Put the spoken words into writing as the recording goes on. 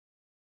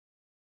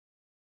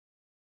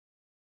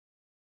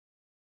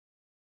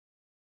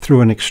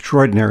Through an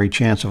extraordinary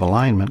chance of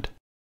alignment,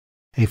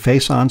 a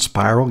face-on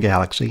spiral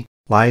galaxy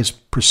lies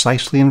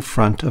precisely in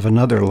front of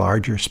another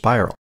larger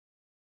spiral.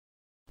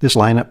 This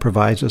lineup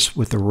provides us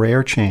with the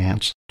rare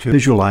chance to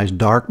visualize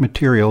dark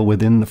material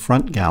within the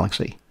front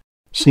galaxy,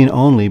 seen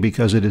only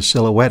because it is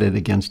silhouetted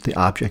against the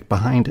object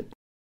behind it.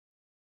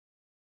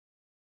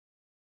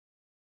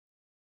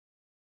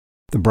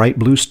 The bright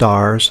blue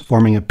stars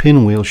forming a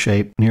pinwheel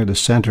shape near the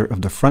center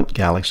of the front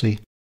galaxy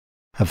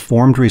have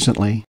formed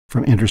recently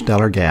from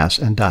interstellar gas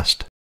and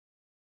dust.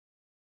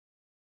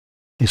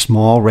 A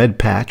small red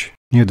patch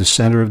near the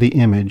center of the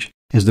image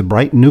is the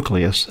bright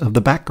nucleus of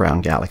the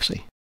background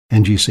galaxy,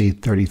 NGC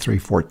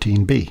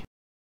 3314b.